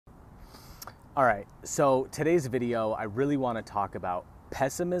All right, so today's video, I really want to talk about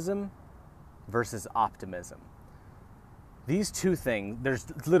pessimism versus optimism. These two things,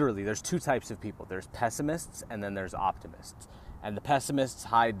 there's two types of people. There's pessimists and then there's optimists. And the pessimists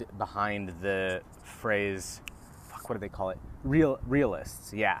hide behind the phrase, what do they call it?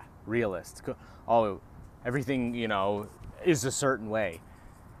 Realists. Yeah, realists. Oh, everything, is a certain way.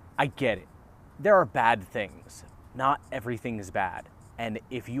 I get it. There are bad things. Not everything is bad. And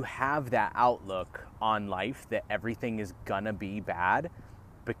if you have that outlook on life that everything is gonna be bad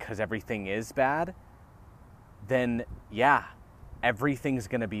because everything is bad, then yeah, everything's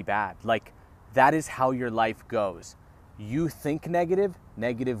gonna be bad. Like, that is how your life goes. You think negative,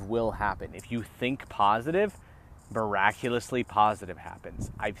 negative will happen. If you think positive, miraculously positive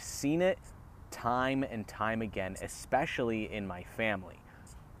happens. I've seen it time and time again, especially in my family.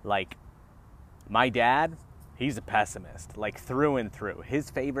 Like, my dad, he's a pessimist, like through and through.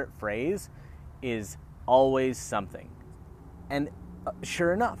 His favorite phrase is always something. And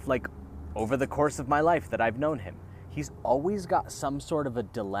sure enough, like over the course of my life that I've known him, he's always got some sort of a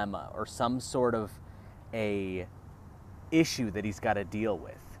dilemma or some sort of a issue that he's got to deal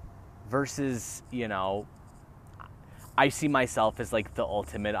with. Versus, I see myself as like the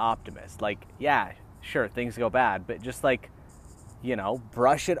ultimate optimist. Like, yeah, sure, things go bad, but just like,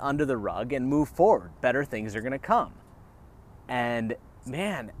 brush it under the rug and move forward. Better things are going to come. And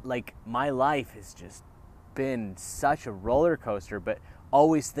man, like, my life has just been such a roller coaster, but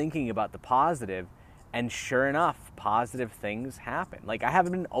always thinking about the positive. And sure enough, positive things happen. Like, I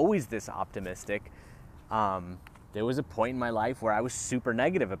haven't been always this optimistic. There was a point in my life where I was super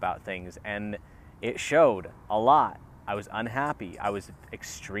negative about things, and it showed a lot. I was unhappy. I was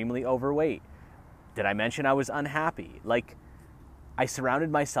extremely overweight. Did I mention I was unhappy? Like, I surrounded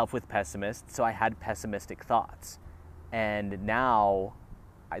myself with pessimists, so I had pessimistic thoughts. And now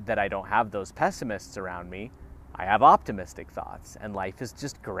that I don't have those pessimists around me, I have optimistic thoughts, and life is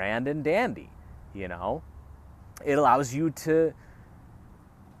just grand and dandy, It allows you to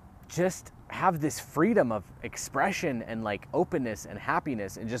just have this freedom of expression and like openness and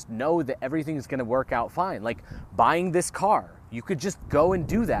happiness, and just know that everything's going to work out fine. Like buying this car, you could just go and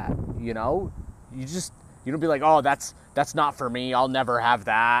do that, You don't be like, oh, that's not for me. I'll never have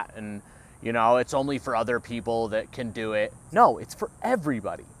that. And, it's only for other people that can do it. No, it's for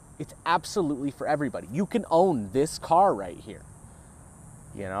everybody. It's absolutely for everybody. You can own this car right here.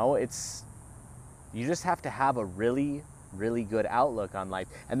 You just have to have a really, really good outlook on life.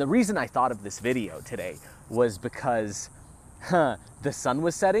 And the reason I thought of this video today was because the sun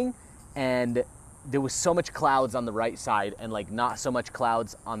was setting and there was so much clouds on the right side and like not so much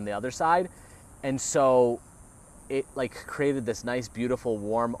clouds on the other side. And so it like created this nice, beautiful,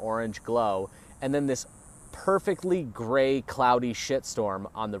 warm orange glow, and then this perfectly gray, cloudy shitstorm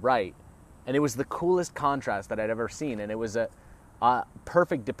on the right. And it was the coolest contrast that I'd ever seen. And it was a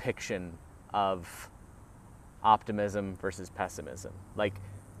perfect depiction of optimism versus pessimism. Like,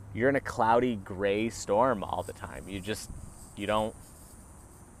 you're in a cloudy, gray storm all the time. You're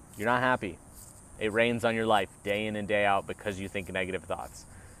not happy. It rains on your life day in and day out because you think negative thoughts.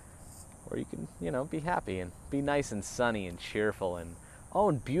 Or you can, be happy and be nice and sunny and cheerful and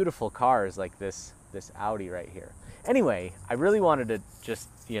own beautiful cars like this Audi right here. Anyway, I really wanted to just,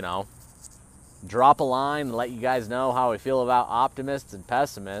 drop a line and let you guys know how I feel about optimists and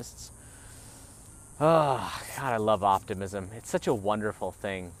pessimists. Oh, God, I love optimism. It's such a wonderful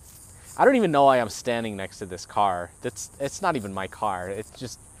thing. I don't even know why I'm standing next to this car. It's not even my car. It's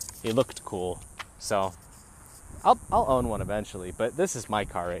just, it looked cool. So I'll own one eventually, but this is my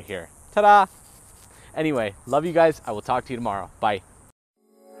car right here. Ta-da! Anyway, love you guys. I will talk to you tomorrow. Bye.